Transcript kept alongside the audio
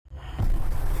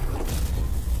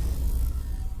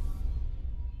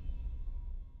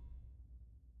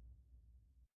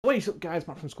What is up guys,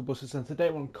 Matt from Skullbusters, and today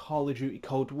we're on Call of Duty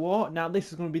Cold War. Now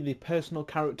this is going to be the personal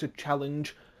character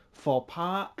challenge for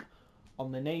Park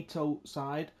on the NATO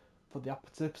side for the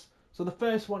operatives. So the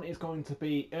first one is going to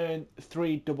be earn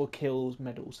 3 double kills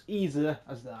medals, easy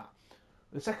as that.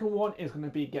 The second one is going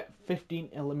to be get 15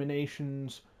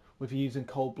 eliminations with using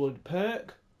Cold Blood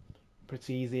perk,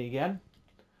 pretty easy again.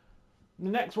 The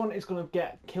next one is going to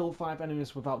get kill 5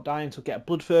 enemies without dying, so get a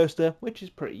Bloodthirster, which is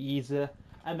pretty easy.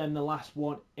 And then the last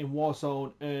one, in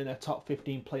Warzone, earn a top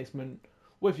 15 placement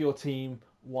with your team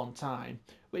one time,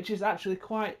 which is actually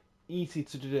quite easy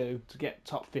to do, to get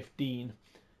top 15.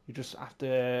 You just have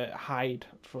to hide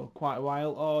for quite a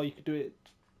while, or you could do it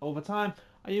over time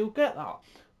and you'll get that.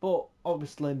 But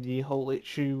obviously the whole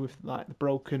issue with like the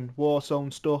broken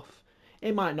Warzone stuff,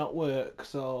 it might not work,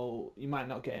 so you might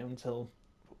not get it until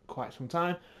quite some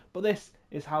time. But this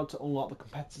is how to unlock the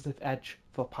competitive edge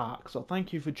for Park. So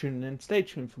thank you for tuning in, stay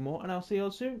tuned for more, and I'll see you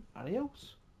all soon.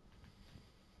 Adios.